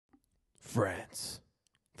France,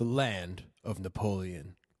 the land of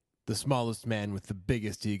Napoleon, the smallest man with the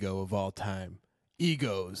biggest ego of all time.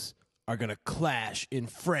 Egos are going to clash in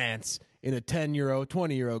France in a 10 euro,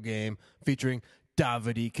 20 euro game featuring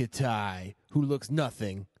Davidi Kitai, who looks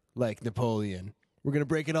nothing like Napoleon. We're going to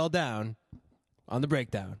break it all down on The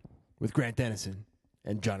Breakdown with Grant Dennison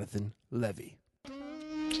and Jonathan Levy.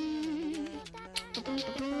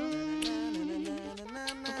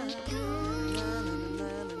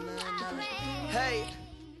 Hey.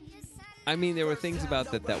 I mean, there were things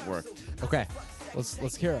about that worked. Okay,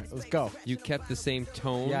 let's hear it. Let's go. You kept the same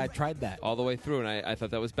tone. Yeah, I tried that. All the way through, and I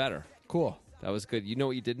thought that was better. Cool. That was good. You know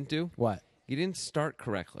what you didn't do? What? You didn't start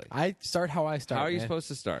correctly. I start how I start. How are you man. supposed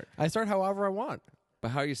to start? I start however I want. But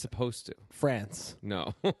how are you supposed to? France.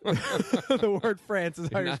 No. The word France is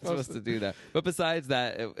how You're you're not supposed to do that. But besides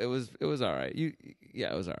that, it was all right.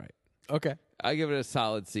 It was all right. Okay. I give it a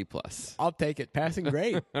solid C+. I'll take it. Passing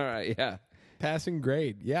grade. All right, yeah. Passing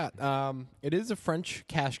grade. Yeah. It is a French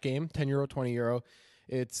cash game, 10 euro, 20 euro.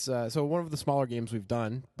 It's so one of the smaller games we've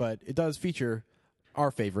done, but it does feature our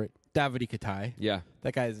favorite, Davidi Kitai. Yeah.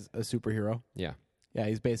 That guy's a superhero. Yeah. Yeah,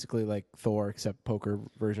 he's basically like Thor, except poker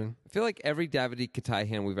version. I feel like every Davidi Kitai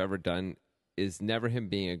hand we've ever done is never him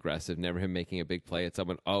being aggressive, never him making a big play. It's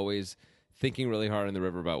someone always thinking really hard in the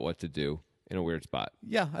river about what to do in a weird spot.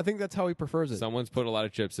 Yeah, I think that's how he prefers it. Someone's put a lot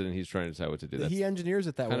of chips in and he's trying to decide what to do. That's He engineers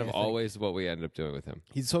it that way. kind of I think. always what we end up doing with him.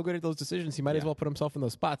 He's so good at those decisions, he might as well put himself in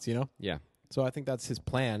those spots, you know? Yeah. So I think that's his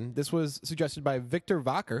plan. This was suggested by Victor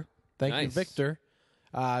Vacher. Thank you, Nice. Victor.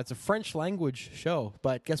 It's a French language show,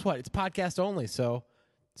 but guess what? It's podcast only, so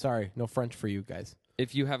sorry, no French for you guys.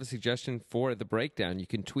 If you have a suggestion for the breakdown, you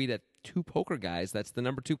can tweet at 2 Poker Guys. That's the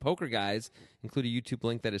number 2 Poker Guys. Include a YouTube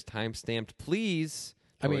link that is time-stamped, please.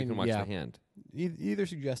 That way you can watch the hand. Either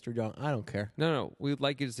suggest or don't. I don't care. No, we would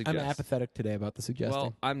like you to suggest. I'm apathetic today about the suggesting.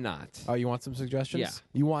 Well, I'm not. Oh, you want some suggestions?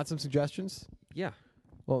 Yeah. You want some suggestions? Yeah.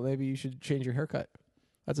 Well, maybe you should change your haircut.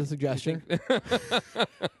 That's a suggestion.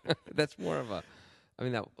 That's more of a... I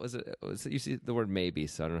mean, that was it. You see the word maybe,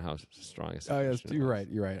 so I don't know how strong a Oh, yes, suggestion it you're was. right.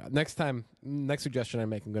 You're right. Next suggestion I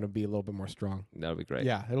make, I'm going to be a little bit more strong. That'll be great.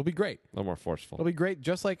 Yeah, it'll be great. A little more forceful. It'll be great,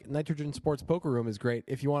 just like Nitrogen Sports Poker Room is great.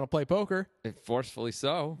 If you want to play poker, Forcefully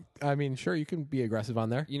so. I mean, sure, you can be aggressive on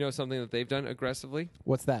there. You know something that they've done aggressively?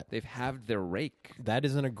 What's that? They've halved their rake. That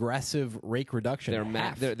is an aggressive rake reduction.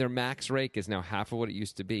 Half. Their max rake is now half of what it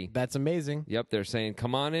used to be. That's amazing. Yep, they're saying,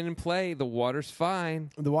 come on in and play. The water's fine.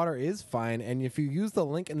 The water is fine, and if you use the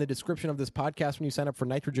link in the description of this podcast when you sign up for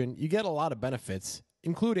Nitrogen, you get a lot of benefits,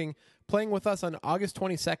 including playing with us on August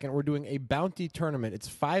 22nd. We're doing a bounty tournament. It's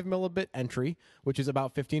 5 millibit entry, which is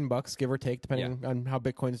about $15, give or take, depending on how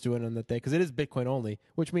Bitcoin's doing on that day, because it is Bitcoin only,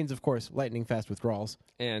 which means, of course, lightning fast withdrawals.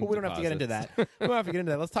 And but we don't have to get into that. We don't have to get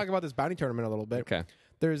into that. Let's talk about this bounty tournament a little bit. Okay.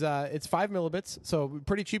 There's it's 5 millibits, so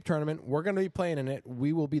pretty cheap tournament. We're going to be playing in it.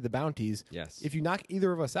 We will be the bounties. Yes. If you knock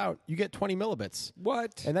either of us out, you get 20 millibits.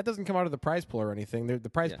 What? And that doesn't come out of the prize pool or anything. The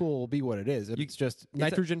prize pool will be what it is. It's just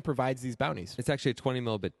Nitrogen provides these bounties. It's actually a 20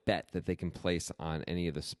 millibit bet that they can place on any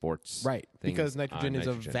of the sports. Right, things because Nitrogen on is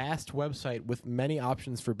a vast website with many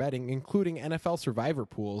options for betting, including NFL survivor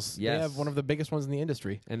pools. Yes. They have one of the biggest ones in the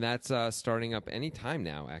industry. And that's starting up any time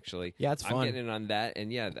now, actually. Yeah, it's fun. I'm getting in on that.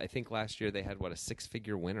 And yeah, I think last year they had, a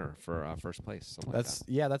 6-figure winner for first place. Something like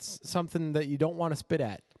that. That's something that you don't want to spit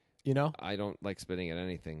at, you know? I don't like spitting at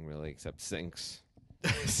anything, really, except sinks.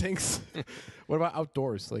 Sinks. What about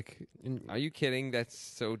outdoors? Like, Are you kidding? That's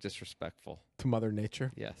so disrespectful. to Mother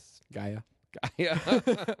Nature? Yes. Gaia. Yeah.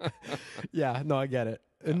 Yeah, no, I get it.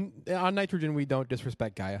 And on Nitrogen, we don't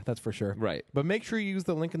disrespect Gaia. That's for sure. Right. But make sure you use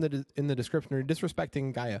the link in the description. Or you're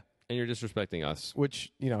disrespecting Gaia, And you're disrespecting us.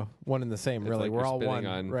 which one and the same. It's Really, like we're you're all spitting one,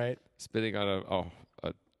 on- right? Spitting on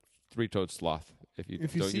a 3-toed sloth. If you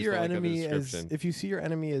If you don't see use your the link in the enemy as description.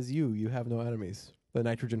 you have no enemies. The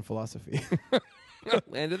Nitrogen philosophy.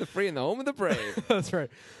 Land of the free and the home of the brave. That's right.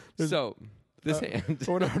 So, this hand.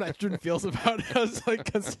 So whatever Nitrogen feels about us, like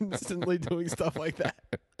consistently doing stuff like that.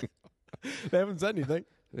 They haven't said anything.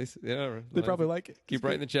 They probably like it. Keep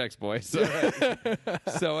writing the checks, boys. So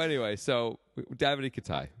anyway, Davidi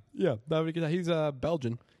Kitai. Yeah, he's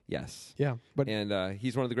Belgian. Yes. Yeah, but And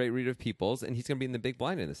he's one of the great reader of peoples, and he's going to be in the big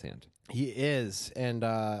blind in this hand. he is. And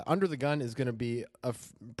under the gun is going to be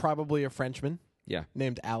probably a Frenchman Yeah.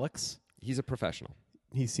 named Alex. He's a professional.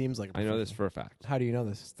 He seems like a I know this professional. for a fact. How do you know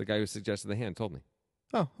this? The guy who suggested the hand told me.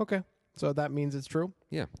 Oh, okay. So that means it's true?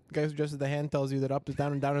 Yeah. The guy who suggested the hand tells you that up is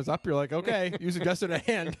down and down is up. You're like, okay, you suggested a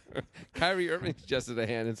hand. Kyrie Irving suggested a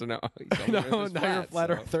hand, and so now he's No, over his now you're a flat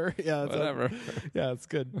so earther. Yeah, that's whatever. Yeah, it's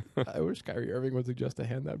good. I wish Kyrie Irving would suggest a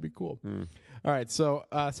hand. That'd be cool. All right, so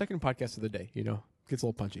second podcast of the day, Gets a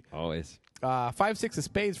little punchy. Always. 5-6 of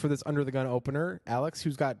spades for this under the gun opener. Alex,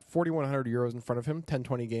 who's got 4,100 euros in front of him,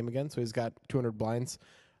 10-20 game again, so he's got 200 blinds.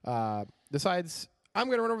 Decides, I'm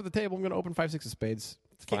going to run over the table. I'm going to open 5-6 of spades.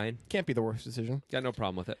 It's fine. Can't be the worst decision. Got no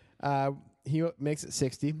problem with it. He makes it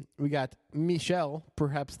 60. We got Michel,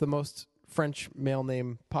 perhaps the most French male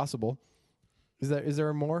name possible. Is there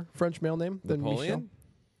a more French male name than Napoleon? Michel?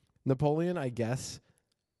 Napoleon, I guess.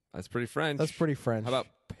 That's pretty French. That's pretty French. How about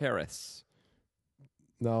Paris?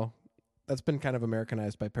 No. That's been kind of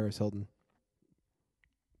Americanized by Paris Hilton.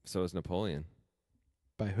 So is Napoleon.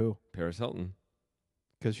 By who? Paris Hilton.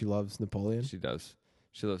 Because she loves Napoleon? She does.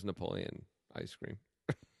 She loves Napoleon ice cream.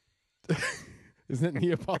 Isn't it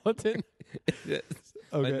Neapolitan? Yes.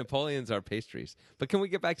 Okay. But Napoleons are pastries. But can we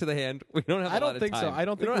get back to the hand? We don't have a lot of time. So. I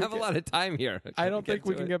don't think we don't have a lot of time here. I don't think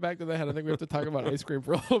we can get back to the hand. I think we have to talk about ice cream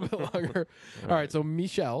for a little bit longer. All right, so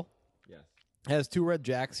Michel has 2 red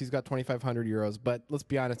jacks. He's got 2,500 euros, but let's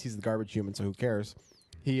be honest, he's the garbage human, so who cares?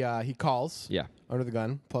 He calls under the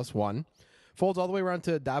gun, +1. Folds all the way around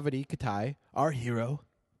to Davidi, Kitai, our hero,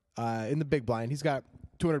 in the big blind. He's got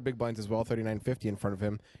 200 big blinds as well, 39.50 in front of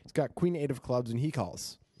him. He's got queen 8 of clubs, and he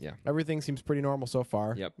calls. Yeah. Everything seems pretty normal so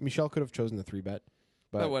far. Yep. Michel could have chosen the 3-bet.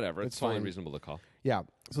 But whatever. It's totally fine. reasonable to call. Yeah.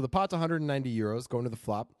 So the pot's 190 euros going to the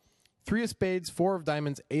flop. 3 of spades, 4 of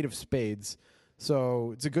diamonds, 8 of spades.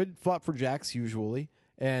 So it's a good flop for jacks usually.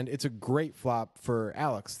 And it's a great flop for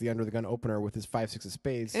Alex, the under the gun opener, with his 5-6 of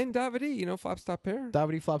spades. And Davidi, flops top pair.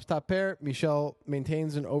 Davidi flops top pair. Michel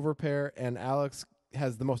maintains an overpair. And Alex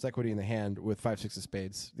has the most equity in the hand with 5-6 of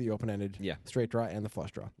spades, the open-ended straight draw and the flush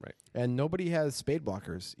draw. Right. And nobody has spade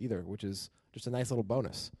blockers either, which is just a nice little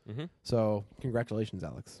bonus. Mm-hmm. So congratulations,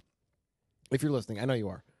 Alex. If you're listening, I know you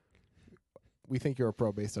are. We think you're a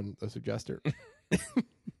pro based on the suggester.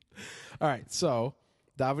 All right, so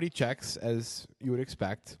Davidi checks, as you would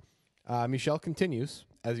expect. Michel continues,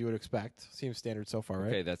 as you would expect. Seems standard so far, right?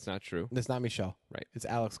 Okay, that's not true. That's not Michel. Right. It's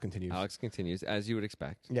Alex continues. Alex continues, as you would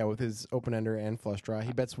expect. Yeah, with his open-ender and flush draw.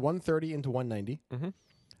 He bets 130 into 190.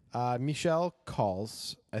 Mm-hmm. Michel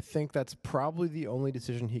calls. I think that's probably the only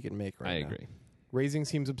decision he can make right now. I agree. Raising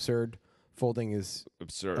seems absurd. Folding is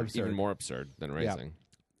absurd. Even more absurd than raising.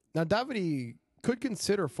 Now, Davidi could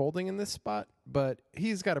consider folding in this spot, but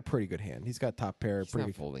he's got a pretty good hand. He's got top pair. He's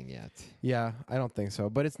not folding yet. Yeah, I don't think so.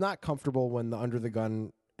 But it's not comfortable when the under the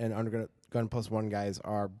gun and under gun +1 guys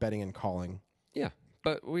are betting and calling. Yeah,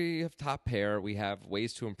 but we have top pair. We have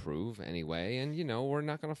ways to improve anyway. And, we're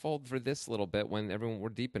not going to fold for this little bit when we're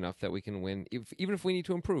deep enough that we can win. Even if we need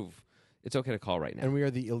to improve, it's okay to call right now. And we are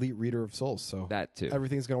the elite reader of souls, so that too.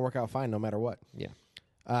 Everything's going to work out fine no matter what.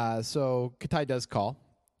 Yeah. So Kitai does call.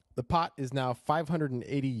 The pot is now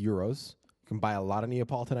 580 euros. You can buy a lot of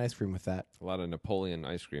Neapolitan ice cream with that. A lot of Napoleon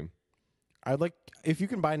ice cream. If you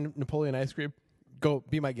can buy Napoleon ice cream, go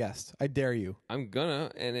be my guest. I dare you. I'm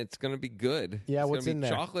gonna, and it's gonna be good. Yeah, it's what's gonna be in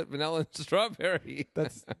there? Chocolate, vanilla, and strawberry.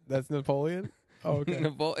 That's Napoleon? Oh, okay.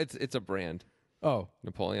 It's a brand. Oh,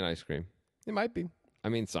 Napoleon ice cream. it might be. I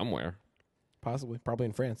mean, somewhere. Possibly. Probably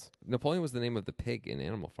in France. Napoleon was the name of the pig in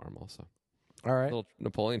Animal Farm also. All right. Little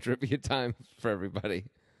Napoleon trivia time for everybody.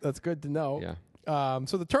 That's good to know. Yeah.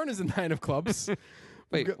 So the turn is a 9 of clubs.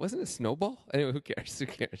 Wait, wasn't it Snowball? Anyway, who cares? Who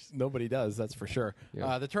cares? Nobody does, that's for sure.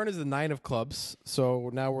 Yeah. The turn is the 9 of clubs. So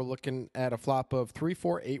now we're looking at a flop of 3,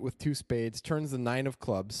 4, 8 with 2 spades. Turns the 9 of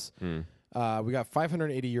clubs. We got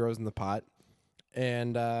 580 euros in the pot.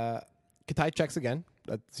 And Kitai checks again.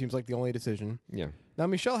 That seems like the only decision. Yeah. Now,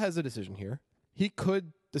 Michel has a decision here. He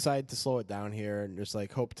could decide to slow it down here and just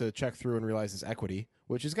hope to check through and realize his equity,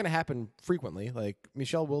 which is going to happen frequently.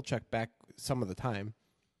 Michel will check back some of the time.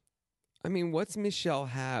 I mean, what's Michel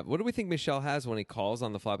have? What do we think Michel has when he calls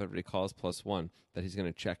on the flop after he calls +1 that he's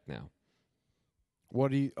going to check now?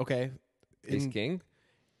 Okay. Ace king?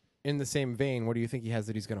 In the same vein, what do you think he has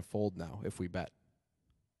that he's going to fold now if we bet?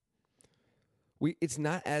 It's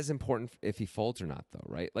not as important if he folds or not, though,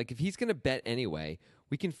 right? If he's going to bet anyway,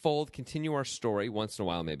 we can fold, continue our story. Once in a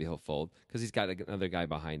while, maybe he'll fold because he's got another guy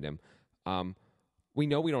behind him. We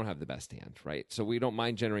know we don't have the best hand, right? So we don't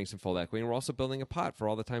mind generating some fold equity, and we're also building a pot for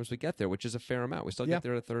all the times we get there, which is a fair amount. We still get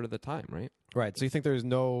there a third of the time, right? Right. So you think there's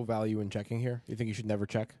no value in checking here? You think you should never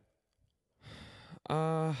check?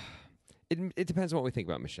 It depends on what we think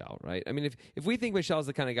about Michel, right? I mean, if we think Michel's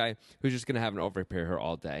the kind of guy who's just going to have an overpair here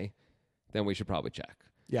all day, then we should probably check.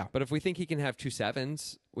 Yeah. But if we think he can have 2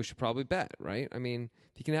 7s, we should probably bet, right? I mean,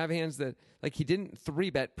 if he can have hands that, he didn't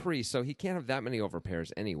 3-bet pre, so he can't have that many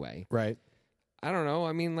overpairs anyway. Right. I don't know.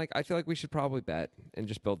 I mean, I feel like we should probably bet and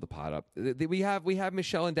just build the pot up. We have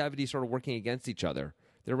Michel and Davidi sort of working against each other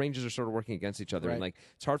their ranges are sort of working against each other. Right. And like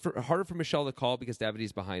it's harder for Michelle to call because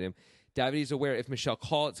Davidi's behind him. Davidi's aware if Michelle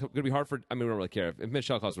calls, it's going to be hard for. I mean, we don't really care if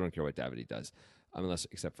Michelle calls. We don't care what Davidi does, unless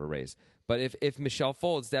except for raise. But if Michelle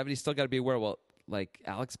folds, Davidi's still got to be aware. Well, like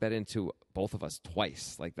Alex bet into both of us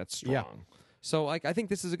twice. Like that's strong. Yeah. So like I think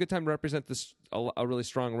this is a good time to represent this a really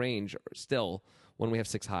strong range still when we have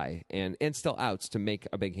 6 high and still outs to make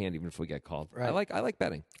a big hand even if we get called. Right. I like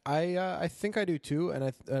betting. I think I do too,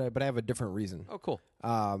 and but I have a different reason. Oh, cool.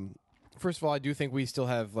 First of all, I do think we still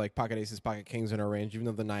have like pocket aces, pocket kings in our range, even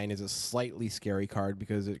though the 9 is a slightly scary card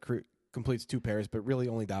because it completes 2 pairs, but really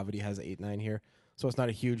only Davidi has 8-9 here, so it's not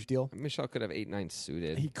a huge deal. Michelle could have 8-9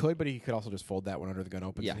 suited. He could, but he could also just fold that one under the gun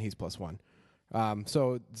opens, Yeah. and he's +1.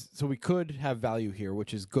 So we could have value here,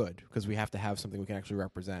 which is good because we have to have something we can actually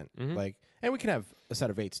represent. Mhm. And we can have a set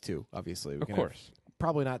of 8s too. Obviously, we Of can course. have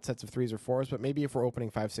probably not sets of 3s or 4s, but maybe if we're opening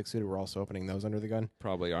 5, 6 suited, we're also opening those under the gun.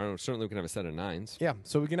 Probably are. Certainly we can have a set of 9s. Yeah,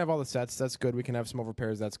 so we can have all the sets. That's good. We can have some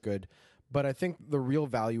overpairs. That's good. But I think the real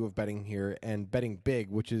value of betting here and betting big,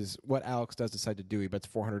 which is what Alex does decide to do, he bets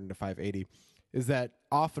 400 into 580, is that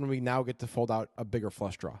often we now get to fold out a bigger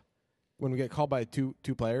flush draw. When we get called by two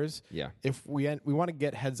players, Yeah. if we want to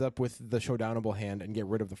get heads up with the showdownable hand and get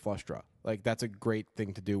rid of the flush draw, like that's a great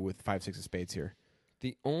thing to do with 5, 6 of spades here.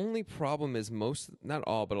 The only problem is not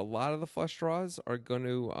all, but a lot of the flush draws are going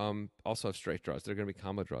to also have straight draws. They're going to be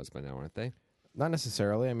combo draws by now, aren't they? Not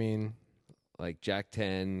necessarily. I mean, Like Jack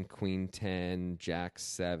 10, Queen 10, Jack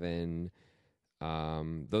 7.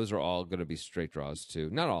 Those are all going to be straight draws too.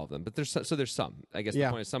 Not all of them, but there's some. I guess Yeah.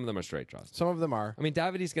 the point is some of them are straight draws. some of them are. I mean,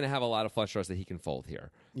 Davidi's going to have a lot of flush draws that he can fold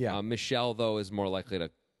here. Yeah. Michelle, though, is more likely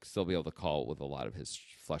to still be able to call with a lot of his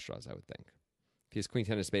flush draws, I would think. If he has Queen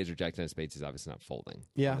 10 of spades or Jack 10 of spades, he's obviously not folding. on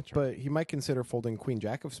Yeah, the turn. but he might consider folding Queen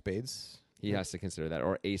Jack of spades. He has to consider that.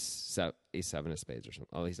 Or Ace 7 of spades or something.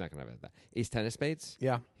 Oh, he's not going to have that. Ace 10 of spades?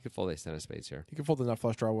 Yeah. He could fold Ace 10 of spades here. He can fold the nut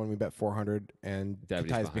flush draw when we bet 400 and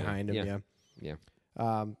Davidi's Kitai's behind behind him. him.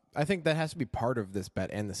 Yeah. I think that has to be part of this bet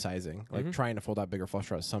and the sizing, like Mhm. trying to fold out bigger flush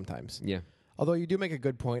draws sometimes. Yeah. Although you do make a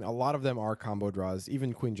good point, a lot of them are combo draws.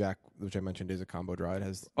 Even Queen Jack, which I mentioned, is a combo draw. It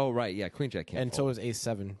has, Oh, right. Yeah. Queen Jack can't and fold. so is Ace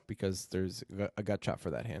 7 because there's a gut shot for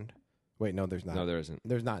that hand. Wait, no, there's not. No, there isn't.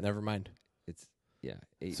 There's not. Never mind. It's, yeah,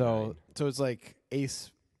 8, So 9. so it's like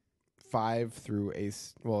Ace 5 through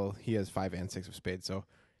Ace. Well, he has 5 and 6 of spades. So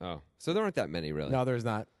Oh. So there aren't that many, really. no, there's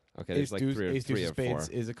not. Okay, there's Ace like deuce, three Ace deuce or of spades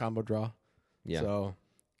 4. is a combo draw. Yeah. So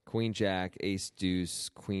Queen Jack, Ace Deuce,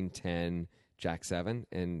 Queen 10, Jack 7.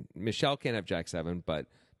 And Michelle can't have Jack 7, but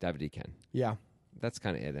Davidi can. yeah, That's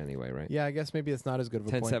kind of it anyway, right? yeah. I guess maybe it's not as good of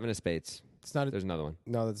a 10, point. 7 of spades. It's not. There's another one.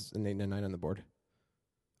 No, that's an 8 and a 9 on the board.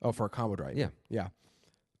 Oh, for a combo draw. Yeah. Yeah.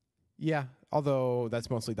 Yeah. Although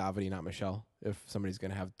that's mostly Davidi, not Michelle, if somebody's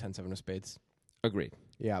going to have 10, 7 of spades. Agreed.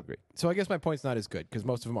 Yeah. Agreed. So I guess my point's not as good because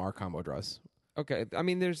most of them are combo draws. Okay. I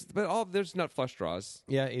mean, there's nut flush draws.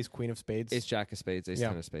 Yeah. Ace, Queen of spades. Ace Jack of spades, Ace Yeah.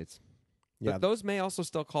 10 of spades. Yeah. But those may also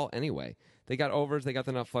still call anyway. They got overs, they got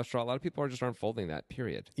the nut flush draw. A lot of people aren't folding that,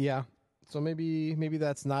 period. Yeah. So maybe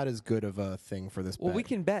that's not as good of a thing for this Well, bet. we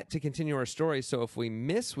can bet to continue our story. So if we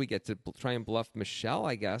miss, we get to try and bluff Michelle,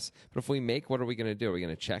 I guess. But if we make, what are we going to do? Are we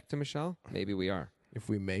going to check to Michelle? Maybe we are. If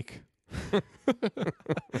we make.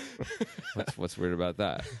 What's weird about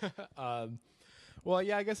that? Well,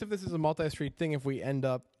 yeah, I guess if this is a multi-street thing, if we end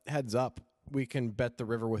up heads up, we can bet the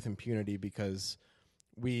river with impunity because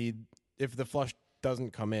if the flush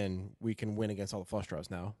doesn't come in, we can win against all the flush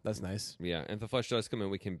draws now. That's nice. Yeah, and if the flush does come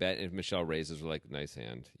in, we can bet. And if Michelle raises, we're like, nice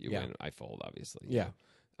hand. You Yeah. win. I fold, obviously. Yeah.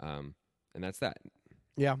 And that's that.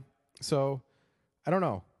 Yeah. So, I don't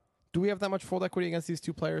know. Do we have that much fold equity against these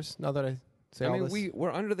two players now that I say all this?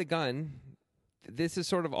 We're under the gun. This is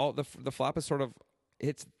sort of all the flop is sort of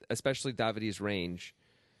hits, especially Davidi's range.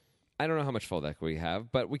 I don't know how much fold equity we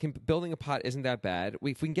have, but building a pot isn't that bad.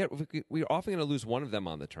 We're often going to lose one of them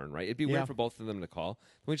on the turn, right? It'd be Yeah. weird for both of them to call.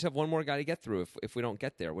 We just have one more guy to get through if we don't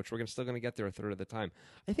get there, which we're still going to get there a third of the time.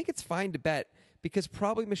 I think it's fine to bet because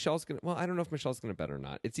probably Michelle's going to. Well, I don't know if Michelle's going to bet or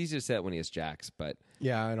not. It's easy to say it when he has jacks, but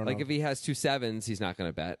Yeah, I don't know. if he has 2 7s, he's not going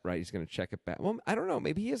to bet, right? He's going to check it back. Well, I don't know.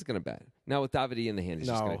 Maybe he is going to bet. Now with Davidi in the hand, he's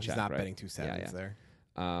just going to check. he's not right? betting 2 sevens there.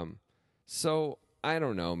 So I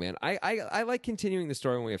don't know, man. I like continuing the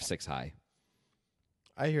story when we have 6 high.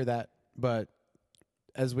 I hear that, but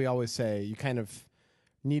as we always say, you kind of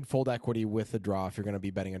need fold equity with a draw if you're going to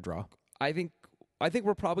be betting a draw. I think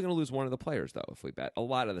we're probably going to lose one of the players though if we bet a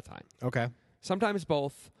lot of the time. Okay. Sometimes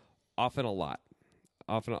both, often a lot.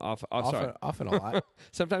 Often a lot.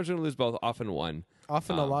 Sometimes we're going to lose both, often one.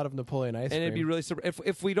 Often a lot of Napoleon ice And cream. it'd be really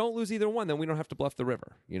if we don't lose either one, then we don't have to bluff the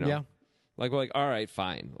river. You know. Yeah. Like we're like, all right,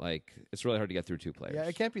 fine. Like it's really hard to get through 2 players. Yeah,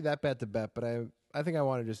 it can't be that bad to bet, but I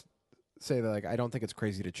want to just say that like I don't think it's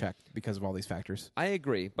crazy to check because of all these factors. I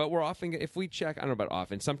agree, but we're often if we check. I don't know about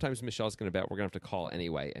often. Sometimes Michelle's going to bet. We're going to have to call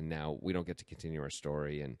anyway, and now we don't get to continue our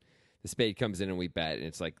story. And the spade comes in, and we bet, and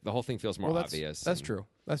it's like the whole thing feels more obvious. That's true.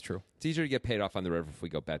 That's true. It's easier to get paid off on the river if we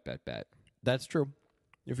go bet. That's true.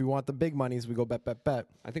 If we want the big monies, we go bet.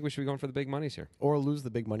 I think we should be going for the big monies here, or lose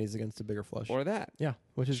the big monies against a bigger flush, or that. Yeah,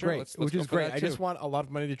 which is Sure, great. let's which go is for great. that I just too. want a lot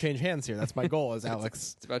of money to change hands here. That's my goal, as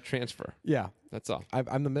Alex. It's about transfer. Yeah, That's all.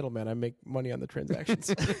 I'm the middleman. I make money on the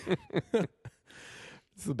transactions. It's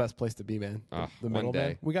the best place to be, man. The one middleman.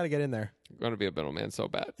 day. We got to get in there. I'm going to be a middleman so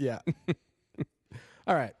bad. Yeah.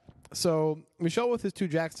 All right. So Michelle with his 2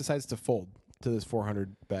 jacks decides to fold to this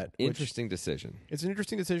 400 bet. which Interesting decision. It's an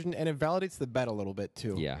interesting decision, and it validates the bet a little bit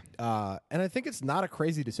too. Yeah. And I think it's not a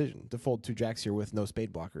crazy decision to fold 2 jacks here with no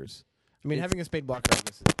spade blockers. I mean, having a spade blocker, I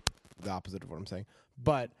guess, is the opposite of what I'm saying.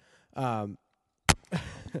 But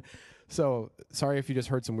so sorry if you just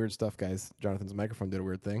heard some weird stuff, guys. Jonathan's microphone did a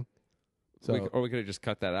weird thing. So Or we could have just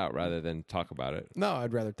cut that out rather than talk about it. no,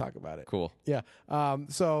 I'd rather talk about it. Cool. Yeah.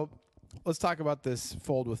 So let's talk about this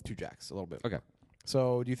fold with 2 jacks a little bit. Okay.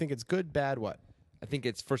 So do you think it's good, bad, what? I think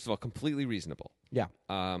it's, first of all, completely reasonable. Yeah.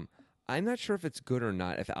 I'm not sure if it's good or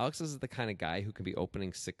not. If Alex is the kind of guy who can be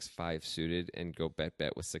opening 6-5 suited and go bet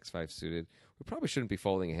with 6-5 suited, we probably shouldn't be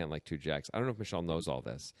folding a hand like 2 jacks. I don't know if Michelle knows all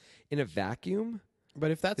this. In a vacuum,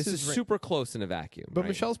 But if that's this his is super close in a vacuum. But right?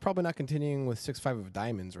 Michelle's probably not continuing with 6-5 of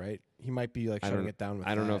diamonds, right? He might be like shutting it down with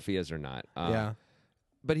I don't know that. if he is or not. Yeah.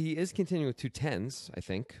 But he is continuing with 2 10s, I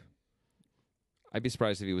think. I'd be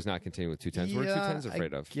surprised if he was not continuing with 2 10s. What are 2 10s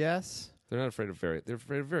afraid of? Yes. They're not afraid of they're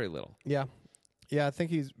afraid of very little. Yeah. Yeah, I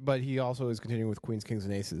think but he also is continuing with queens, kings,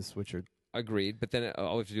 and aces, which are Agreed, but then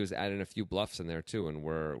all we have to do is add in a few bluffs in there too, and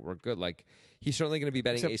we're good. Like he's certainly going to be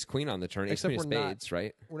betting ace queen on the turn, ace queen of spades,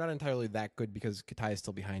 right? we're not entirely that good because Kitai is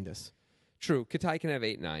still behind us. True, Kitai can have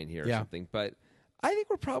 8-9 here or something, but I think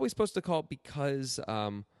we're probably supposed to call because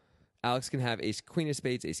Alex can have ace queen of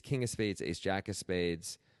spades, ace king of spades, ace jack of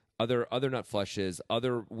spades, other nut flushes,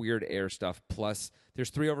 other weird air stuff. Plus,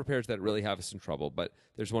 there's 3 overpairs that really have us in trouble, but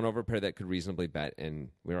there's 1 overpair that could reasonably bet, and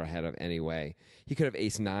we're ahead of anyway. He could have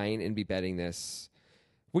ace 9 and be betting this.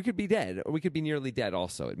 We could be dead, or we could be nearly dead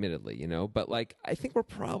also, admittedly, But, like, I think we're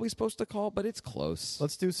probably supposed to call, but it's close.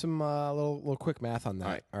 Let's do some little quick math on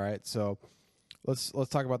that. All right. So let's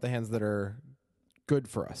talk about the hands that are good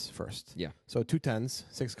for us first. Yeah. So 2 10s,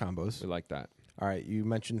 6 combos. We like that. All right. You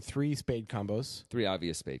mentioned 3 spade combos. 3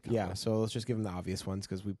 obvious spade combos. Yeah. So let's just give him the obvious ones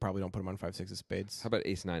because we probably don't put him on 5-6 of spades. How about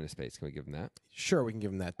ace 9 of spades? Can we give him that? Sure, we can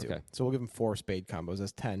give him that too. Okay. So we'll give him 4 spade combos.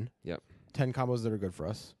 That's 10. Yep. 10 combos that are good for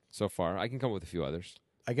us. So far. I can come up with a few others.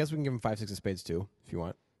 I guess we can give him 5-6 of spades too, if you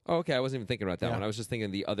want. Oh, okay. I wasn't even thinking about that Yeah. one. I was just thinking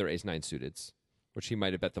the other ace 9 suiteds, which he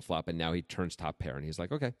might have bet the flop, and now he turns top pair, and he's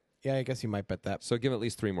like, okay. Yeah, I guess you might bet that. So give him at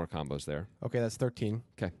least 3 more combos there. Okay, that's 13.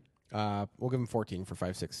 Okay. We'll give him 14 for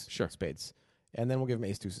 5-6 Sure. spades. And then we'll give him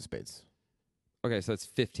ace 2 of spades. Okay, so that's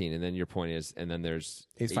 15, and then your point is, and then there's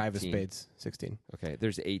Ace 5 of 18. spades, 16. Okay,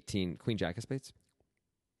 there's 18. Queen jack of spades?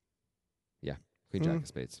 Yeah, queen jack of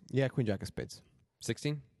spades. Yeah, queen jack of spades.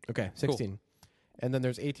 16? Okay, 16. And then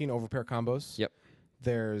there's 18 overpair combos. Yep.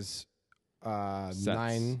 There's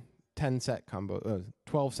 9, 10 set combos,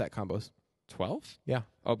 12 set combos. 12? Yeah.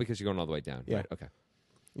 Oh, because you're going all the way down. Yeah. Right, okay.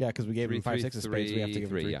 Yeah, because we gave him 5-6 of spades. We have to give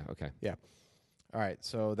him 3. Yeah, okay. Yeah. All right,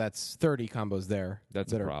 so that's 30 combos there.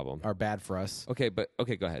 That's that a problem. Are bad for us. Okay,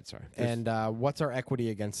 go ahead, sorry. And what's our equity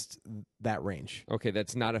against that range? Okay,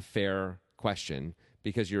 that's not a fair question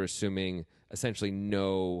because you're assuming essentially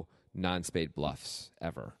no non-spade bluffs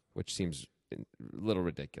ever, which seems a little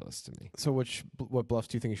ridiculous to me. So what bluffs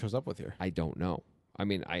do you think he shows up with here? I don't know. I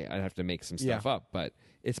mean, I'd have to make some stuff up, but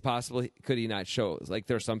it's possible. Could he not show? Like,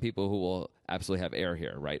 there are some people who will absolutely have air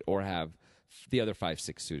here, right? Or have the other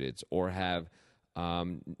 5-6 suiteds, or have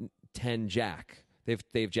 10 jack.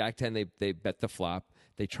 They've jack 10. They bet the flop.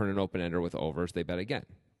 They turn an open ender with overs. They bet again.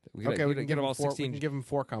 We can give him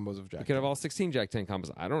 4 combos of jack. We could have all 16 jack 10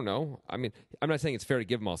 combos. I don't know. I mean, I'm not saying it's fair to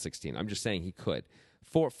give him all 16. I'm just saying he could.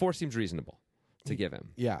 Four seems reasonable to give him.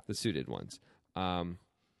 Yeah, the suited ones.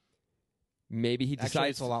 Maybe he decides. Actually,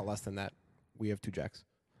 it's a lot less than that. We have 2 jacks.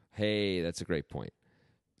 Hey, that's a great point.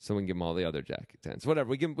 So we can give him all the other jack 10s. Whatever.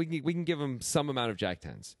 We can give him some amount of jack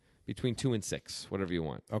 10s. Between 2 and 6, whatever you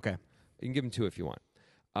want. Okay. You can give him 2 if you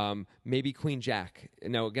want. Maybe queen jack.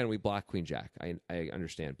 Now, again, we block queen jack. I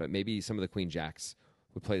understand. But maybe some of the queen jacks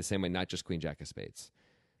would play the same way, not just queen jack of spades.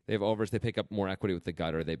 They have overs. They pick up more equity with the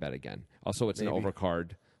gutter. They bet again. Also, it's an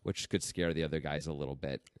overcard, which could scare the other guys a little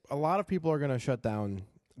bit. A lot of people are going to shut down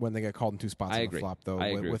when they get called in two spots I on agree. the flop, though, I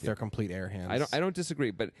agree with with their complete air hands. I don't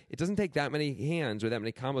disagree, but it doesn't take that many hands or that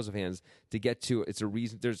many combos of hands to get to. It's a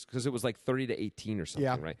reason. There's because it was like 30 to 18 or something,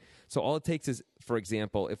 Yeah. right? So all it takes is, for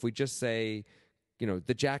example, if we just say,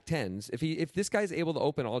 the Jack tens. If this guy's able to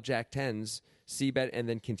open all Jack tens, c-bet, and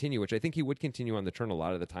then continue, which I think he would continue on the turn a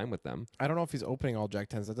lot of the time with them. I don't know if he's opening all Jack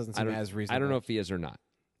tens. That doesn't seem as reasonable. I don't know if he is or not.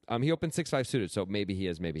 He opened 6-5 suited, so maybe he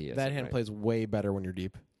is, maybe he is. That hand plays way better when you're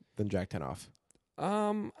deep than Jack 10 off.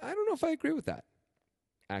 I don't know if I agree with that.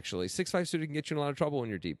 Actually, 6-5 suited can get you in a lot of trouble when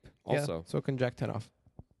you're deep. Also, yeah, so can Jack 10 off.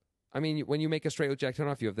 I mean, when you make a straight with Jack 10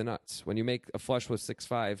 off, you have the nuts. When you make a flush with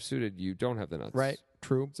 6-5 suited, you don't have the nuts. Right.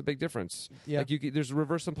 True. It's a big difference. Yeah. Like there's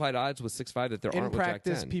reverse implied odds with 6-5 that there aren't with Jack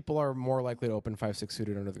 10. In practice, people are more likely to open 5-6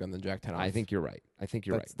 suited under the gun than Jack 10 off. I think you're right.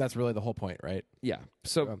 That's really the whole point, right? Yeah.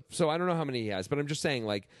 So I don't know how many he has, but I'm just saying,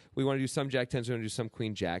 like, we want to do some Jack 10s, we want to do some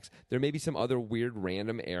Queen Jacks. There may be some other weird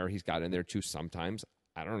random air he's got in there too sometimes.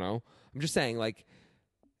 I don't know. I'm just saying, like,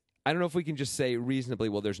 I don't know if we can just say reasonably,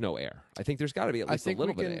 well, there's no air. I think there's got to be at least a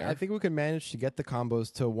little bit of air. I think we can manage to get the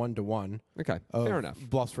combos to 1-to-1. Okay, fair enough.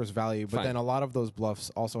 Bluffs versus value, but then a lot of those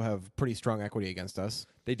bluffs also have pretty strong equity against us.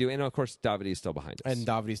 They do, and of course, Davidi is still behind us. And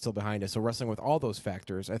Davidi's still behind us. So wrestling with all those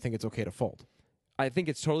factors, I think it's okay to fold. I think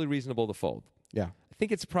it's totally reasonable to fold. Yeah. I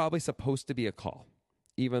think it's probably supposed to be a call,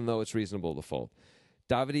 even though it's reasonable to fold.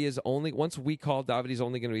 Davidi is only, once we call, Davidi's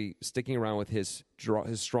only going to be sticking around with his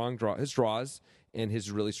draws, and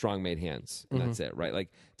his really strong made hands. And that's it, right? Like,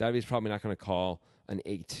 Davidi's probably not going to call an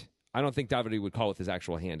 8. I don't think Davidi would call with his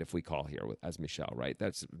actual hand if we call here as Michelle, right?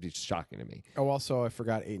 That's shocking to me. Oh, also, I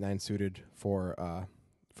forgot 8-9 suited for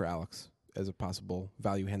Alex as a possible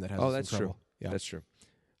value hand that has that's some trouble. true. Yeah. That's true.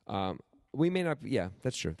 We may not,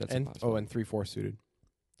 that's true. That's impossible. and 3-4 suited.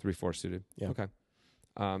 3-4 suited. Yeah.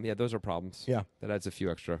 Okay. Those are problems. Yeah. That adds a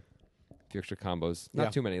few extra combos.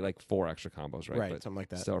 Not too many, like 4 extra combos, right? Right, but something like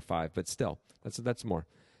that. Still, or 5, but still, that's more.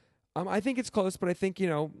 I think it's close, but I think,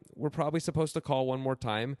 we're probably supposed to call one more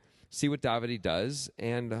time, see what Davidi does,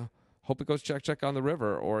 and hope it goes check on the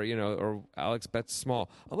river, or Alex bets small.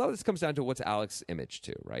 A lot of this comes down to what's Alex's image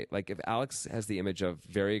too, right? Like, if Alex has the image of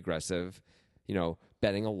very aggressive,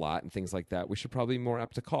 betting a lot and things like that, we should probably be more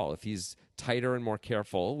apt to call. If he's tighter and more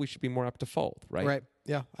careful, we should be more apt to fold, right? Right.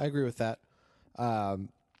 Yeah, I agree with that.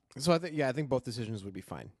 So I think both decisions would be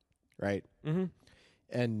fine, right? Mm-hmm.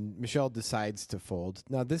 And Michelle decides to fold.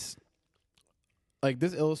 Now this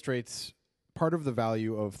illustrates part of the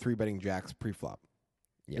value of 3-betting jacks pre-flop.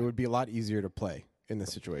 Yeah. It would be a lot easier to play in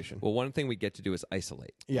this situation. Well, one thing we get to do is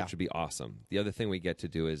isolate, Yeah. which would be awesome. The other thing we get to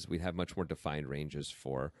do is we'd have much more defined ranges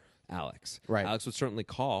for Alex. Right. Alex would certainly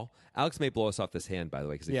call. Alex may blow us off this hand, by the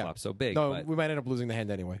way, because he flops so big. No, but, we might end up losing the hand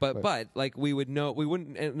anyway. but like, we would know, we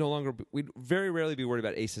wouldn't no longer, we'd very rarely be worried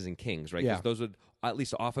about aces and kings, right? Because Yeah. those would at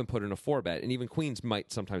least often put in a 4-bet, and even queens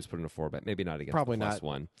might sometimes put in a 4-bet. Maybe not against Probably the not.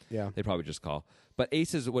 +1. Yeah. They'd probably just call. But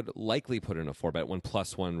aces would likely put in a 4-bet when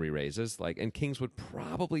 +1 re-raises, and kings would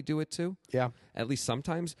probably do it too. Yeah. At least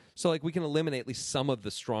sometimes. So, like, we can eliminate at least some of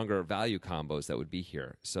the stronger value combos that would be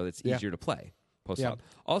here. So it's easier to play post-flop.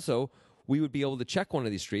 Yeah. Also, we would be able to check one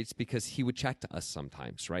of these streets because he would check to us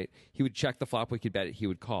sometimes, right? He would check the flop, we could bet it, he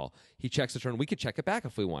would call. He checks the turn, we could check it back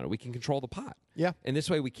if we wanted. We can control the pot. Yeah. And this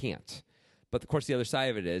way we can't. But, of course, the other side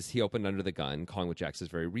of it is he opened under the gun. Calling with jacks is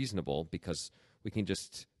very reasonable because we can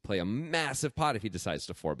just play a massive pot if he decides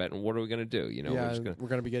to 4-bet. And what are we going to do? We're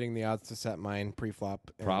going to be getting the odds to set mine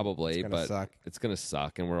pre-flop. Probably, but suck. it's going to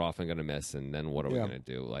suck, and we're often going to miss. And then what are we going to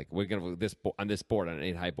do? Like, we're going to on this board, on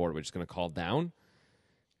an 8-high board, we're just going to call down.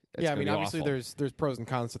 It's I mean, obviously awful. there's pros and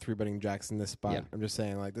cons to 3-betting jacks in this spot. Yeah. I'm just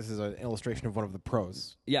saying, like, this is an illustration of one of the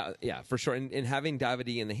pros. Yeah, for sure. And having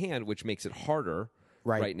Davidi in the hand, which makes it harder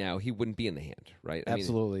right now, he wouldn't be in the hand, right?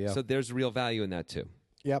 Absolutely, yeah. So there's real value in that, too.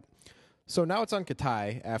 Yep. So now it's on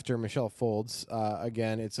Kitai after Michelle folds.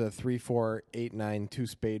 Again, it's a 3-4, 8-9,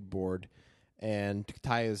 2-spade board. And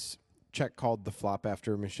Kitai is check called the flop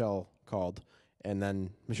after Michelle called. And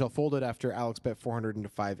then Michelle folded after Alex bet 400 into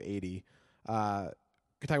 580.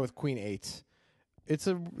 Kitai with queen 8.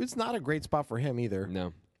 It's not a great spot for him either.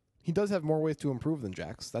 No. He does have more ways to improve than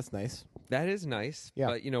jacks. That's nice. That is nice. Yeah.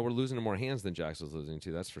 But, we're losing to more hands than Jacks was losing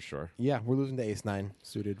to. That's for sure. Yeah, we're losing to ace-9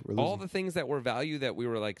 suited. We're losing. All the things that were value that we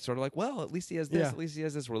were like, sort of like, well, at least he has this, Yeah. at least he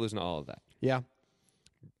has this. We're losing to all of that. Yeah.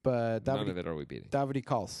 But None of it are we beating. Davidi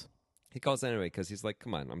calls. He calls anyway because he's like,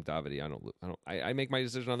 come on, I'm Davidi. I make my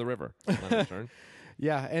decision on the river. Not on the turn.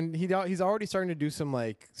 Yeah, and he's already starting to do some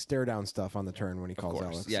like stare down stuff on the turn when he calls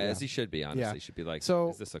Alex. Yeah, as he should be, honestly. Yeah. He should be like, So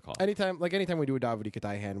is this a call? anytime we do a Davidi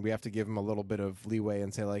Kitai hand, we have to give him a little bit of leeway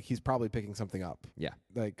and say like he's probably picking something up. Yeah.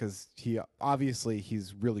 Like because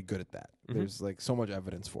he's really good at that. Mm-hmm. There's like so much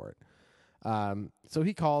evidence for it. So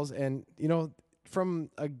he calls, and from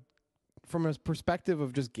a perspective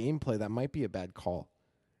of just gameplay, that might be a bad call.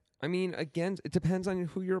 I mean, again, it depends on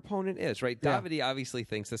who your opponent is, right? Yeah. Davidi obviously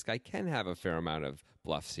thinks this guy can have a fair amount of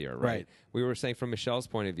bluffs here, right? Right. We were saying from Michelle's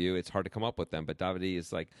point of view, it's hard to come up with them, but Davidi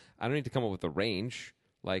is like, I don't need to come up with a range.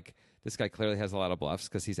 Like, this guy clearly has a lot of bluffs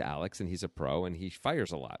because he's Alex and he's a pro and he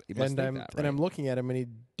fires a lot. He must think that, right? And I'm looking at him, and he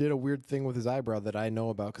did a weird thing with his eyebrow that I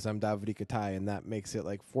know about because I'm Davidi Kitai, and that makes it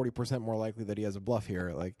like 40% more likely that he has a bluff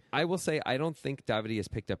here. Like, I will say, I don't think Davidi has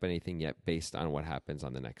picked up anything yet based on what happens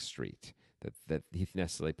on the next street. That he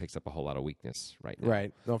necessarily picks up a whole lot of weakness right now.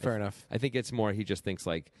 Right. No, fair enough. I think it's more he just thinks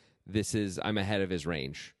like I'm ahead of his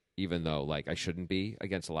range, even though like I shouldn't be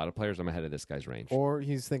against a lot of players. I'm ahead of this guy's range. Or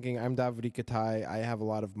he's thinking, I'm Davidi Kitai, I have a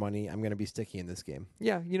lot of money, I'm going to be sticky in this game.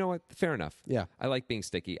 Yeah, you know what? Fair enough. Yeah. I like being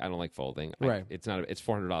sticky. I don't like folding. Right. It's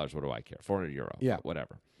 $400. What do I care? €400. Yeah.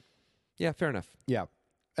 Whatever. Yeah, fair enough. Yeah.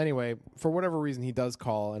 Anyway, for whatever reason, he does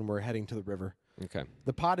call, and we're heading to the river. Okay.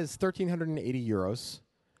 The pot is €1,380.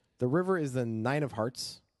 The river is the 9 of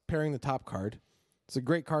hearts, pairing the top card. It's a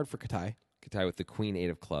great card for Kitai. Kitai with the queen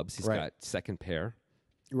 8 of clubs. He's Right. got second pair.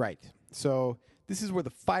 Right. So this is where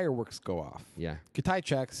the fireworks go off. Yeah. Kitai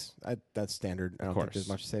checks. That's standard. I don't think course. there's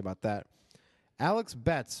much to say about that. Alex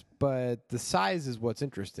bets, but the size is what's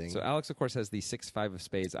interesting. So Alex, of course, has the 6-5 of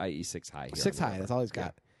spades, i.e. 6 high. Here 6 on the high. river. That's all he's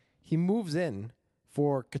got. He moves in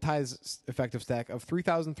for Kitai's effective stack of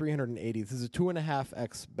 3,380. This is a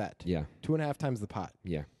 2.5x bet. Yeah. 2.5 times the pot.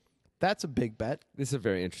 Yeah. That's a big bet. This is a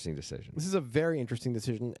very interesting decision. This is a very interesting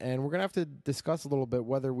decision, and we're going to have to discuss a little bit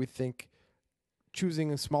whether we think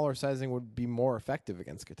choosing a smaller sizing would be more effective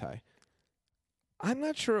against Kitai. I'm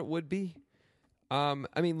not sure it would be. I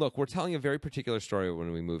mean, look, we're telling a very particular story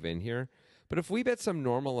when we move in here, but if we bet some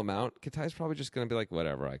normal amount, Kitai's probably just going to be like,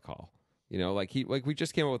 whatever, I call. Like we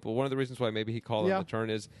just came up with, well, one of the reasons why maybe he called on the turn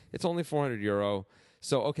is it's only €400.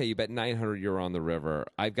 So, okay, you bet €900 on the river.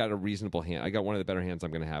 I've got a reasonable hand. I got one of the better hands I'm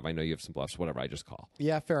going to have. I know you have some bluffs, whatever. I just call.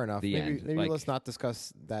 Yeah, fair enough. The Maybe end. let's not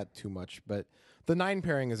discuss that too much. But the 9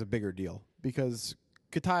 pairing is a bigger deal because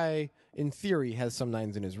Kitai, in theory, has some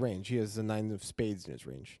 9s in his range. He has the 9 of spades in his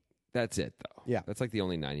range. That's it, though. Yeah. That's like the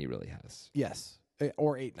only 9 he really has. Yes.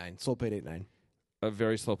 Or 8-9. Slow played 8-9. A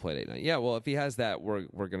very slow played 8-9. Yeah, well, if he has that, we're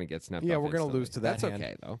going to get snapped off. Yeah, we're going to instantly. lose to that That's hand.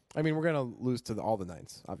 okay, though. I mean, we're going to lose to all the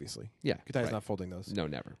 9s, obviously. Yeah. Kitai's right. not folding those. No,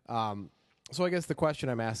 never. So I guess the question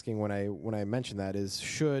I'm asking when I mention that is,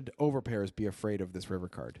 should overpairs be afraid of this river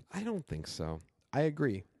card? I don't think so. I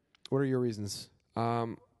agree. What are your reasons?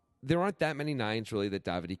 There aren't that many 9s, really, that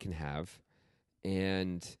Davidi can have.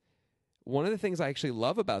 And one of the things I actually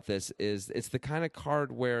love about this is it's the kind of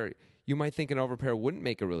card where you might think an overpair wouldn't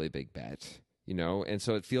make a really big bet, and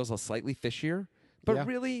so it feels a slightly fishier. But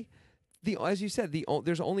really, as you said,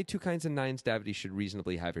 there's only 2 kinds of 9s Davidi should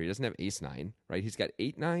reasonably have here. He doesn't have ace-9, right? He's got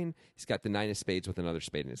 8-9. He's got the 9 of spades with another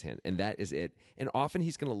spade in his hand, and that is it. And often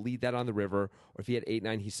he's going to lead that on the river, or if he had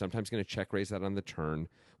 8-9, he's sometimes going to check raise that on the turn.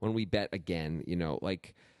 When we bet again,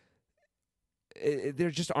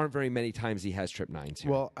 there just aren't very many times he has trip 9s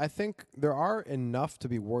here. Well, I think there are enough to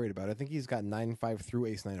be worried about. I think he's got 9-5 through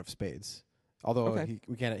ace-9 of spades. Although he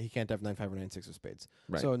can't have 9-5 or 9-6 of spades.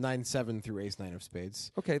 Right. So 9-7 through ace-9 of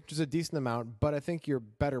spades. Okay. Which is a decent amount, but I think your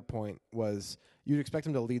better point was you'd expect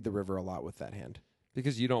him to lead the river a lot with that hand.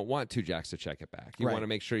 Because you don't want 2 jacks to check it back. You want to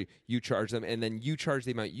make sure you charge them, and then you charge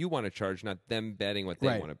the amount you want to charge, not them betting what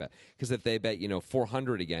they want to bet. Because if they bet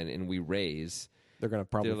 400 again and we raise, they're going to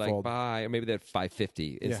probably they're fold. like, bye, or maybe they're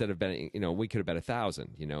 550 instead of betting. We could have bet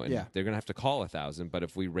 1,000. And they're going to have to call 1,000. But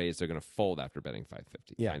if we raise, they're going to fold after betting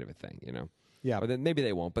 550. Kind of a thing. Yeah. Or then maybe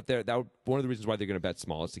they won't. But one of the reasons why they're going to bet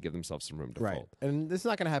small is to give themselves some room to fold. And this is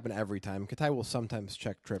not going to happen every time. Kitai will sometimes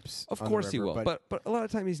check trips. Of on course the he river, will. But a lot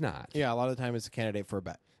of time he's not. Yeah, a lot of the time it's a candidate for a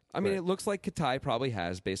bet. I mean, it looks like Kitai probably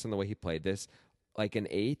has, based on the way he played this, like an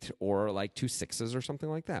 8 or like 2 6s or something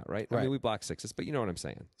like that, right? I mean, we block 6s, but you know what I'm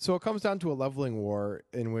saying. So it comes down to a leveling war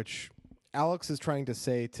in which Alex is trying to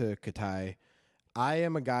say to Kitai, I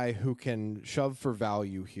am a guy who can shove for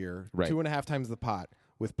value here, 2.5 times the pot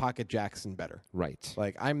with pocket jacks and better. Right.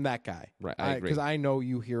 Like, I'm that guy. Right, I agree. Because I know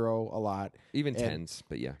you hero a lot. Even 10s,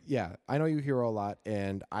 but yeah. Yeah, I know you hero a lot,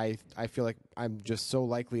 and I feel like I'm just so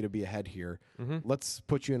likely to be ahead here. Mm-hmm. Let's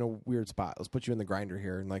put you in a weird spot. Let's put you in the grinder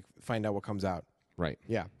here and like find out what comes out. Right.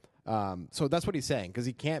 Yeah. So that's what he's saying, because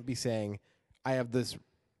he can't be saying, I have this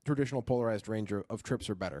traditional polarized range of trips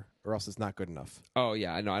or better, or else it's not good enough. Oh,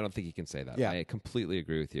 yeah. I don't think he can say that. Yeah. I completely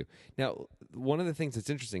agree with you. Now, one of the things that's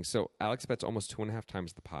interesting, so Alex bets almost 2.5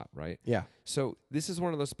 times the pot, right? Yeah. So this is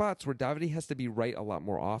one of those spots where Davidi has to be right a lot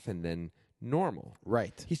more often than normal.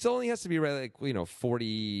 Right. He still only has to be right, like,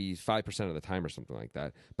 45% of the time or something like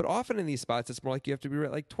that. But often in these spots, it's more like you have to be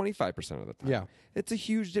right like 25% of the time. Yeah. It's a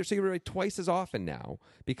huge difference. So you're right twice as often now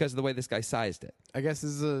because of the way this guy sized it. I guess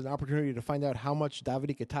this is an opportunity to find out how much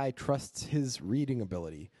Davidi Kitai trusts his reading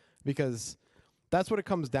ability, because that's what it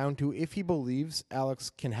comes down to. If he believes Alex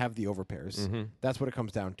can have the overpairs, that's what it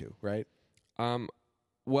comes down to, right?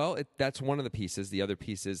 Well, that's one of the pieces. The other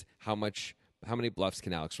piece is how many bluffs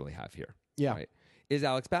can Alex really have here? Yeah. Right? Is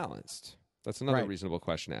Alex balanced? That's another Right. reasonable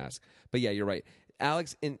question to ask. But yeah, you're right.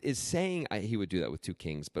 Alex is saying he would do that with two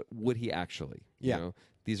kings, but would he actually? Yeah.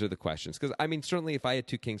 These are the questions. Because, I mean, certainly if I had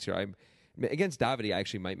two kings here, against Davidi, I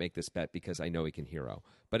actually might make this bet because I know he can hero.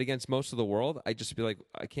 But against most of the world, I just be like,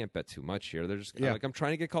 I can't bet too much here. They're just like, I'm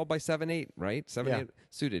trying to get called by 7-8, right? 7-8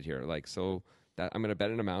 suited here. Like, so that I'm going to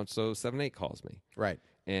bet an amount, so 7-8 calls me. Right.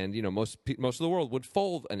 And, most of the world would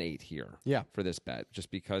fold an 8 here for this bet just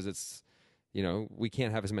because it's, we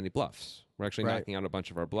can't have as many bluffs. We're actually knocking out a bunch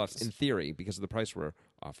of our bluffs in theory because of the price we're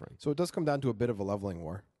offering. So it does come down to a bit of a leveling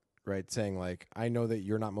war, right? Saying, like, I know that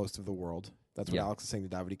you're not most of the world. That's what Alex is saying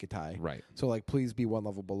to Davidi Kitai. Right. So, like, please be one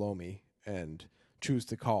level below me and choose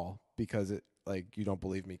to call because you don't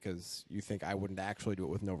believe me because you think I wouldn't actually do it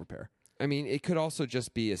with an overpair. I mean, it could also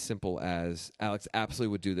just be as simple as Alex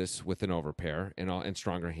absolutely would do this with an overpair and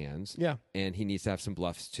stronger hands. Yeah. And he needs to have some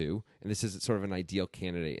bluffs too. And this is sort of an ideal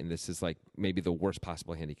candidate. And this is like maybe the worst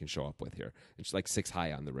possible hand he can show up with here. It's like 6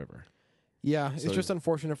 high on the river. Yeah, it's just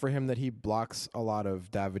unfortunate for him that he blocks a lot of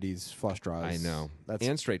Davidi's flush draws. I know.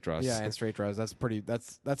 And straight draws. Yeah, and straight draws.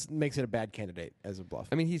 That's makes it a bad candidate as a bluff.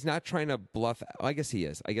 I mean, he's not trying to bluff. I guess he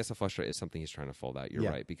is. I guess a flush draw is something he's trying to fold out. You're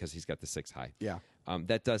right, because he's got the 6 high. Yeah.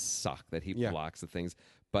 That does suck that he blocks the things.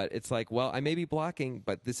 But it's like, well, I may be blocking,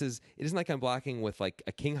 but it isn't like I'm blocking with like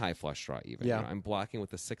a king high flush draw even. Yeah. I'm blocking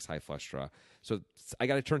with a 6 high flush draw. So I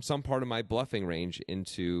got to turn some part of my bluffing range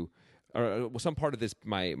into, or some part of this,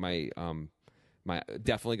 my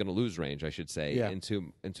definitely going to lose range, I should say,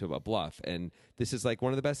 into a bluff. And this is like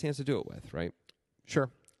one of the best hands to do it with, right? Sure.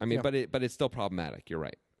 I mean, but it's still problematic. You're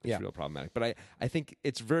right. It's real problematic. But I think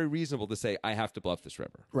it's very reasonable to say I have to bluff this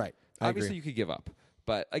river. Right. Obviously, you could give up.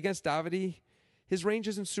 But against Davidi, his range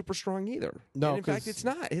isn't super strong either. No, and in fact, it's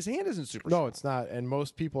not. His hand isn't super strong. No, it's not. And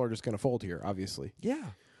most people are just going to fold here, obviously. Yeah.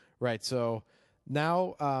 Right. So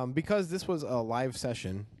now, because this was a live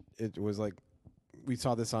session, it was like, we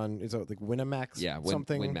saw this on, is it like Winamax? Yeah,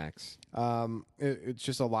 something. WinMax. It's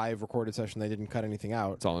just a live recorded session. They didn't cut anything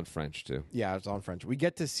out. It's all in French, too. Yeah, it's all in French. We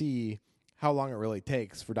get to see how long it really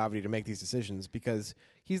takes for Davidi to make these decisions because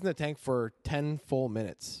he's in the tank for 10 full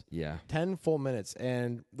minutes. Yeah. 10 full minutes.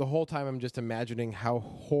 And the whole time I'm just imagining how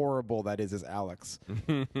horrible that is as Alex.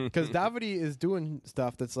 Because Davidi is doing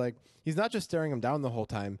stuff that's like, he's not just staring him down the whole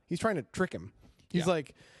time. He's trying to trick him. He's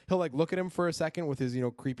like, he'll like look at him for a second with his,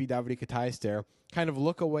 creepy Davidi Kitai stare, kind of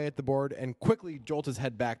look away at the board and quickly jolt his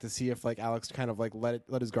head back to see if like Alex kind of like let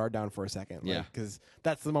his guard down for a second. Yeah. Because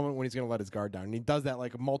that's the moment when he's going to let his guard down. And he does that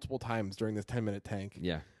like multiple times during this 10-minute tank.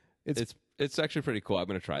 Yeah. It's actually pretty cool. I'm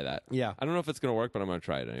going to try that. Yeah. I don't know if it's going to work, but I'm going to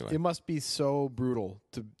try it anyway. It must be so brutal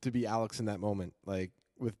to be Alex in that moment. Like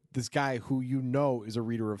with this guy who is a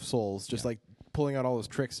reader of souls, just like pulling out all those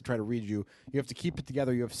tricks to try to read you. You have to keep it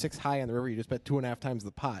together. You have 6 high on the river. You just bet 2.5 times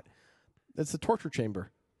the pot. That's the torture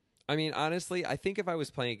chamber. I mean, honestly, I think if I was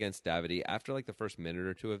playing against Davidi, after like the first minute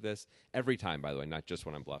or two of this, every time, by the way, not just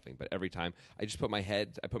when I'm bluffing, but every time, I just put my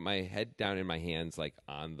head down in my hands, like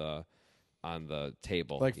on the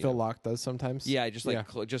table, like Phil Locke does sometimes. Yeah, I just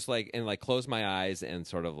like close my eyes and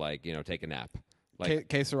sort of like take a nap. Like,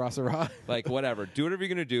 que sera. Like, whatever. Do whatever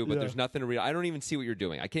you're going to do, but there's nothing to read. I don't even see what you're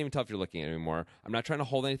doing. I can't even tell if you're looking at it anymore. I'm not trying to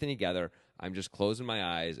hold anything together. I'm just closing my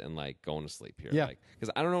eyes and, like, going to sleep here. Yeah.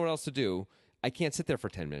 Because I don't know what else to do. I can't sit there for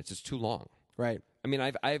 10 minutes. It's too long. Right. I mean,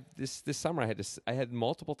 I've this summer I had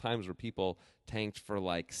multiple times where people tanked for,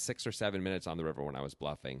 like, 6 or 7 minutes on the river when I was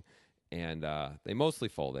bluffing, and they mostly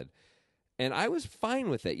folded. And I was fine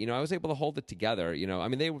with it. I was able to hold it together. I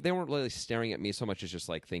mean, they weren't really staring at me so much as just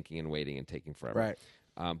like thinking and waiting and taking forever.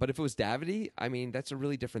 Right. But if it was Davidi, I mean, that's a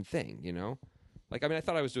really different thing, Like, I mean, I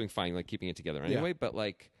thought I was doing fine, like keeping it together anyway. But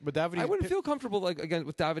like, Davidi, I wouldn't feel comfortable like again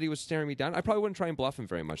with Davidi was staring me down. I probably wouldn't try and bluff him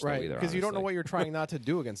very much, though, either. Because you don't know what you're trying not to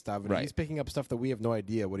do against Davidi. Right. He's picking up stuff that we have no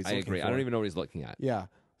idea what he's looking for. I agree. I don't even know what he's looking at. Yeah.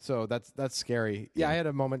 So that's scary. Yeah, I had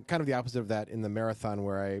a moment, kind of the opposite of that in the marathon,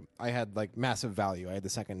 where I had like massive value. I had the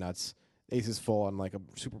second nuts, aces full on like a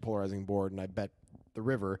super polarizing board, and I bet the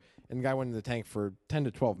river, and the guy went in the tank for 10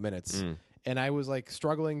 to 12 minutes. And I was like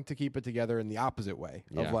struggling to keep it together in the opposite way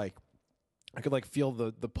of like, I could like feel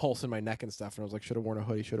the pulse in my neck and stuff, and I was like, should have worn a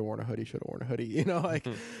hoodie, should have worn a hoodie, should have worn a hoodie. You know,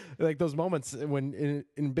 like those moments when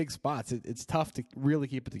in big spots, it's tough to really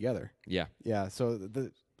keep it together. Yeah. Yeah. So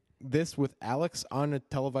this with Alex on a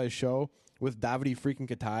televised show with Davidi freaking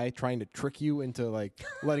Kitai trying to trick you into like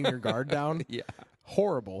letting your guard down. Yeah.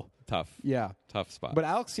 Horrible. Tough. Yeah. Tough spot. But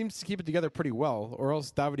Alex seems to keep it together pretty well, or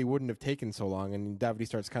else Davidi wouldn't have taken so long, and Davidi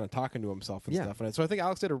starts kind of talking to himself and stuff. And so I think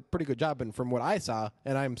Alex did a pretty good job, and from what I saw,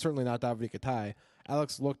 and I'm certainly not Davidi Kitai,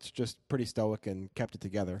 Alex looked just pretty stoic and kept it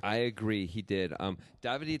together. I agree. He did.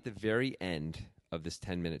 Davidi at the very end of this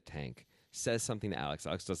 10-minute tank says something to Alex.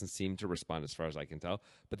 Alex doesn't seem to respond as far as I can tell.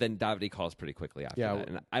 But then Davidi calls pretty quickly after that.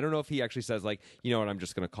 And I don't know if he actually says, like, you know what, I'm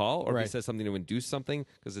just going to call, or if he says something to induce something,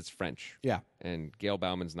 because it's French. Yeah. And Gail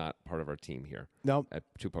Bauman's not part of our team here. Nope. At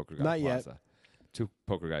Two Poker Guy Not Plaza. yet. Two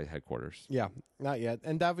Poker Guy headquarters. Yeah, not yet.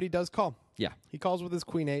 And Davidi does call. Yeah. He calls with his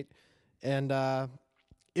Queen 8, and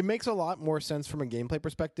it makes a lot more sense from a gameplay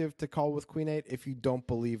perspective to call with Queen 8 if you don't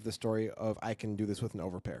believe the story of I can do this with an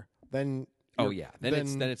overpair. Then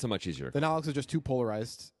Then it's a much easier. Then Alex is just too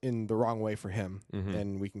polarized in the wrong way for him,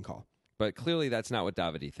 and we can call. But clearly that's not what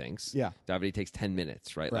Davidi thinks. Yeah. Davidi takes 10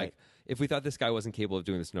 minutes, right? Like, if we thought this guy wasn't capable of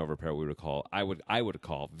doing this in overpair, we would call. I would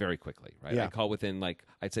call very quickly, right? Yeah. I'd call within, like,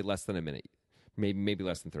 I'd say less than a minute, maybe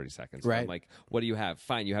less than 30 seconds. Right. I'm like, what do you have?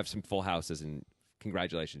 Fine, you have some full houses, and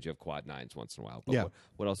congratulations, you have quad 9s once in a while. But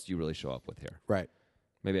what else do you really show up with here? Right.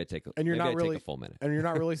 Maybe I'd take And you're not really take a full minute. And you're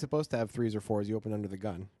not really supposed to have 3s or 4s. You open under the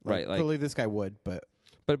gun. Right, like- clearly this guy would, but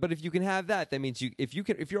But if you can have that, that means if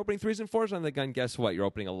you're opening 3s and 4s on the gun, guess what? You're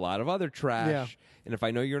opening a lot of other trash. Yeah. And if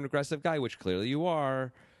I know you're an aggressive guy, which clearly you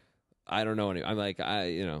are, I don't know any. I'm like,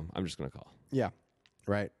 I'm just gonna call. yeah,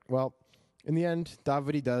 right. Well, in the end,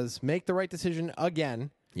 Davidi does make the right decision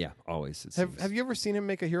again. Yeah, always. Have you ever seen him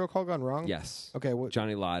make a hero call gone wrong? Yes. Okay. What?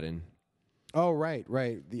 Johnny Loudon. Oh, right.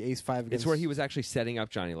 The ace 5 against... It's where he was actually setting up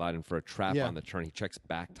Johnny Loudon for a trap Yeah. on the turn. He checks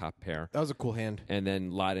back top pair, That was a cool hand. and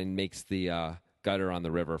then Loudon makes the gutter on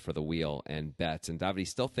the river for the wheel and bets. And Davidi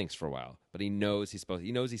still thinks for a while, but he knows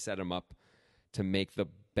he knows he set him up to make the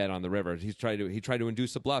bet on the river. He tried to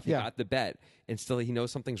induce a bluff. He got the bet, and still he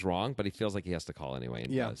knows something's wrong, but he feels like he has to call anyway,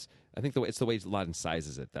 and does. I think it's the way Loudon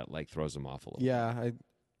sizes it that like throws him off a little. Yeah, I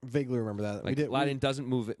vaguely remember that. Like Loudon doesn't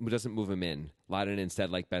move him in. Loudon instead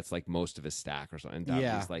like bets like most of his stack or something. And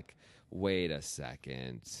Davidi's like, wait a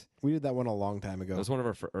second. We did that one a long time ago. It was one of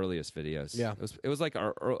our earliest videos. Yeah. It was like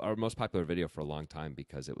our most popular video for a long time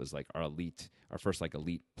because it was like our first like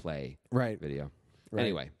elite play video. Right.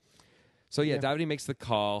 Anyway, so Davidi makes the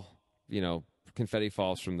call. You know, confetti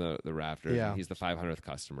falls from the rafters. Yeah. And he's the 500th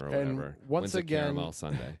customer or And whatever. once Wins again- a caramel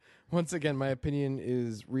sundae. Once again, my opinion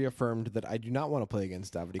is reaffirmed that I do not want to play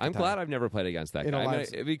against Davidi. I'm glad I've never played against that In a guy. I mean,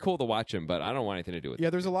 live- it'd be cool to watch him, but I don't want anything to do with it. Yeah,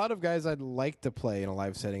 there's a lot of guys I'd like to play in a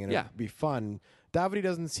live setting, and it'd be fun. Davidi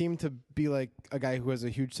doesn't seem to be like a guy who has a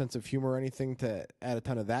huge sense of humor or anything to add a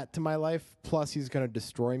ton of that to my life. Plus, he's going to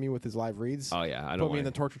destroy me with his live reads. Oh, yeah. I don't Put me want in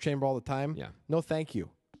the torture chamber all the time. Yeah. No, thank you.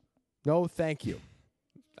 No, thank you.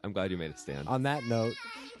 I'm glad you made it stand. On that note,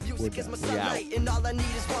 Music is my sunlight, and all I need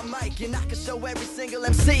is one mic, and I can show every single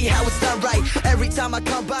MC how it's done right. Every time I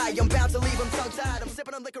come by, I'm bound to leave them tongue-tied. I'm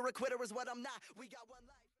sipping on liquor, a quitter is what I'm not. We got one.